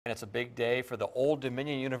And it's a big day for the Old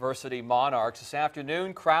Dominion University Monarchs. This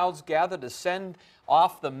afternoon, crowds gathered to send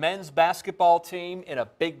off the men's basketball team in a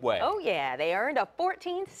big way. Oh, yeah. They earned a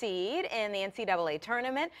 14th seed in the NCAA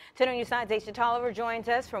Tournament. 10 on your side's Aesia Toliver joins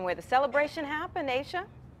us from where the celebration happened. Aesia?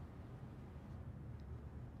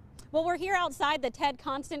 Well, we're here outside the Ted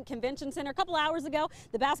Constant Convention Center. A couple hours ago,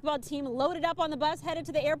 the basketball team loaded up on the bus, headed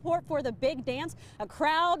to the airport for the big dance. A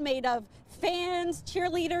crowd made of fans,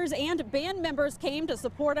 cheerleaders, and band members came to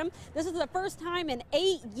support them. This is the first time in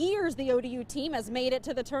 8 years the ODU team has made it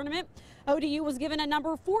to the tournament. ODU was given a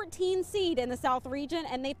number 14 seed in the South region,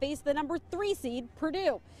 and they faced the number 3 seed,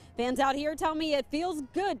 Purdue. Fans out here tell me it feels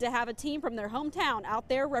good to have a team from their hometown out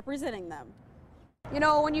there representing them. You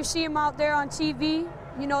know, when you see them out there on TV,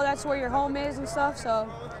 you know that's where your home is and stuff, so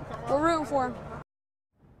we're rooting for them.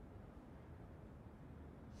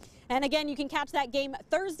 And again, you can catch that game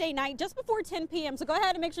Thursday night just before 10 p.m. So go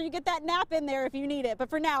ahead and make sure you get that nap in there if you need it. But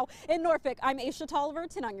for now, in Norfolk, I'm Aesia Toliver,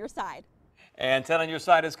 10 on your side. And 10 on your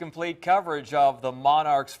side is complete coverage of the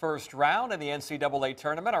Monarchs' first round in the NCAA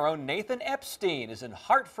Tournament. Our own Nathan Epstein is in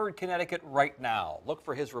Hartford, Connecticut right now. Look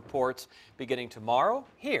for his reports beginning tomorrow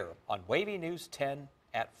here on Wavy News 10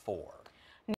 at 4.